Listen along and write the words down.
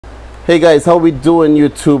Hey guys, how we doing,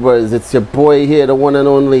 YouTubers? It's your boy here, the one and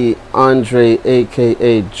only Andre,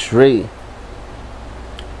 aka Dray.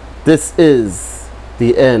 This is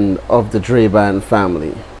the end of the Dray Band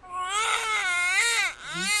family.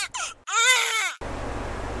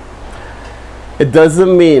 It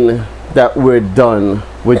doesn't mean that we're done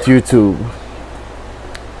with YouTube.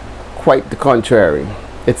 Quite the contrary.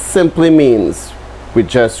 It simply means we're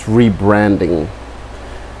just rebranding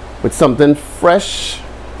with something fresh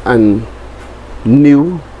and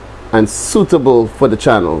new and suitable for the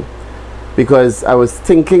channel, because I was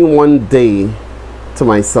thinking one day to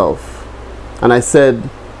myself and I said,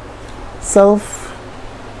 self,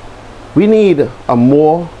 we need a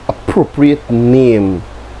more appropriate name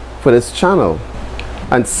for this channel.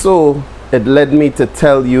 And so it led me to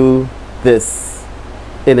tell you this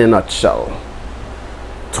in a nutshell.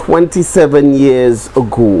 27 years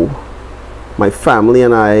ago, my family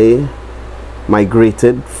and I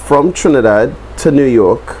migrated from Trinidad to New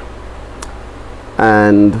York,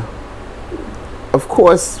 and of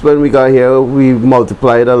course when we got here we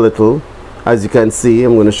multiplied a little. As you can see,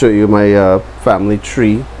 I'm going to show you my family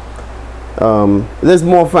tree. There's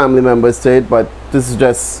more family members to it, but this is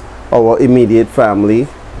just our immediate family.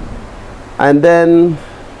 And then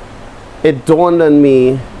it dawned on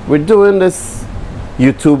me, we're doing this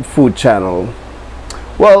YouTube food channel.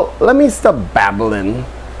 Well, let me stop babbling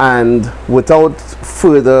and without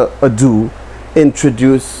further ado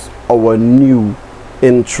introduce our new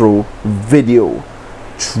intro video.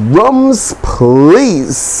 Drums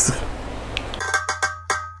please.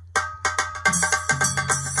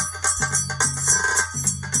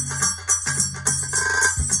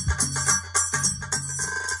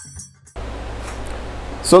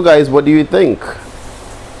 So guys, what do you think?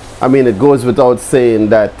 I mean, it goes without saying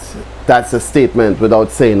that that's a statement without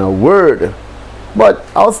saying a word. But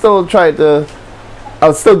I'll still give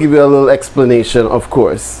you a little explanation, of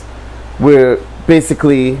course. We're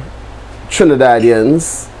basically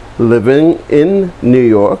Trinidadians living in New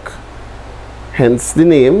York, hence the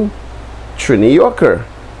name Trini Yorker.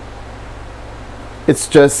 It's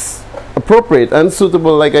just appropriate and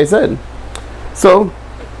suitable, like I said. So,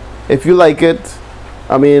 if you like it,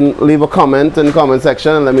 I mean, leave a comment in the comment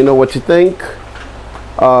section and let me know what you think.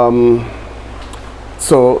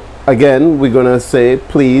 So, again, we're gonna say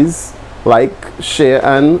please like, share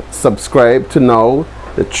and subscribe to now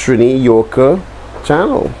the Trini Yorker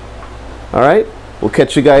channel. Alright, we'll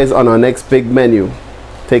catch you guys on our next big menu.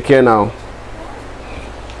 Take care now.